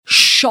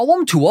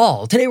Shalom to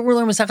all. Today we're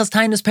learning Maseches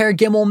Taanis Perek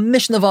Gimel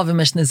Mishnah Vav and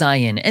Mishnah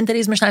Zayin. And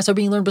today's Mishnahs are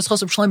being learned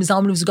b'schos of Shloim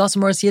Zalman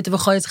V'Zgasim Morasiyat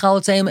V'Chayetz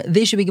Chalotzeim.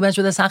 They should be given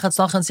with a Sachat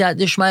Slachan Siyat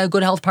Dishmaya,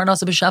 good health,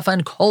 Parnasa B'Shafa,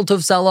 and Kol Tov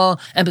Sela.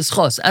 And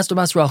b'schos Esther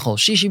Bas Rachel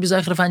Shishi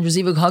B'Zayich Refain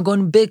Rezivig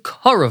Hagon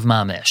B'Karav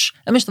Mamish.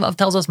 And Mishnah Vav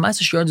tells us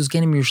Ma'aser Shiyardus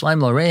Kanim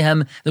Yerushalayim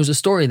L'Reihem. There was a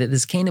story that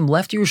this Kanim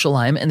left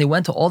Yerushalayim and they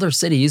went to all their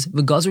cities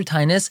V'Gazur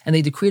Taanis and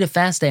they decreed a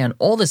fast day on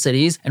all the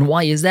cities. And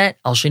why is that?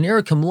 Al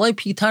Shenira Kamloi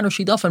Pitano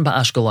Shidafan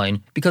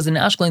Ba'Ashkelon. Because in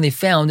Ashkelon they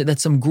found that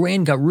some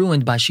grain got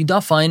ruined by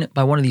shidafine,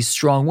 by one of these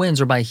strong winds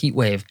or by a heat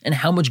wave. And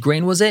how much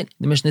grain was it?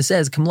 The Mishnah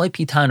says, Kamlai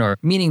pitanor,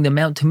 meaning the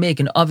amount to make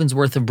an oven's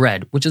worth of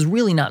bread, which is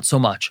really not so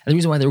much. And the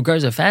reason why they regard it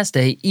as a fast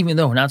day, even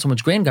though not so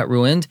much grain got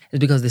ruined, is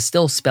because this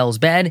still spells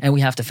bad, and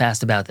we have to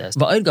fast about this.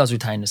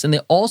 And they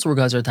also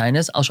regard it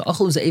as on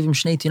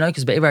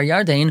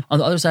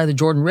the other side of the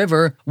Jordan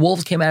River,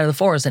 wolves came out of the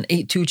forest and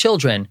ate 2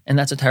 children, and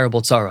that's a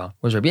terrible tzara.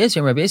 Whereas Rabbi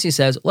Yossi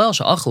says,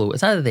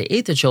 it's not that they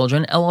ate the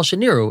children,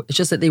 it's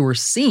just that they were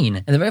seen,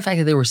 and the very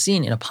fact that they were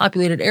seen in a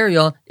populated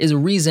area is a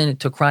reason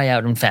to cry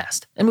out and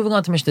fast. And moving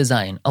on to Mishnah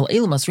Zayin, Al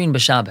Elu Masrin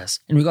B'Shabbos.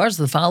 In regards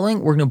to the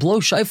following, we're going to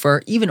blow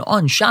shofar even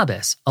on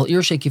Shabbos. Al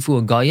Ir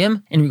Shekifu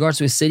Goyim. In regards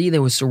to a city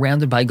that was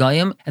surrounded by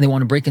Goyim, and they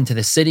want to break into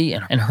the city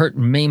and hurt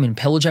and maim and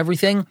pillage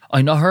everything.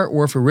 Al Nahar,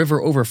 or if a river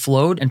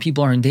overflowed and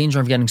people are in danger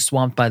of getting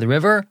swamped by the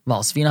river.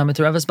 Val Svina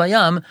Mitareves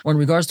Bayam, or in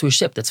regards to a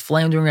ship that's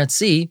floundering at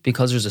sea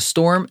because there's a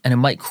storm and it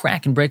might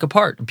crack and break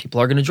apart and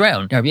people are going to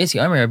drown. Now Rabbi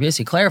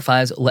Yossi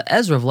clarifies,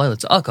 Le'ezra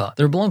V'Layla Tzaka.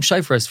 They're blowing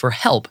shofars for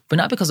help, but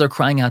not because they're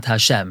crying out to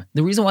Hashem.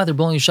 The reason why they're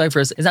blowing the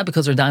shofars is not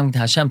because they're dying to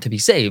Hashem to be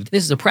saved.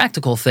 This is a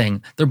practical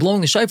thing. They're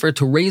blowing the shofar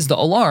to raise the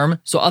alarm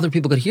so other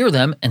people could hear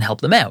them and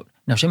help them out.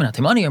 Now, Shimon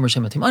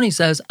HaTimani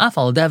says,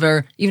 Afal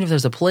Dever, even if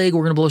there's a plague,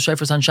 we're going to blow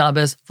shofars on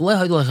Shabbos. And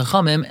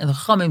the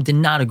Chachamim did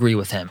not agree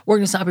with him. We're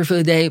going to stop here for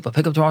the day, but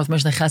pick up tomorrow with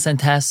Mishnah Ches and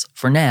Tes.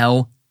 For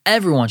now,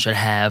 everyone should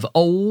have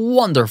a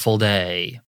wonderful day.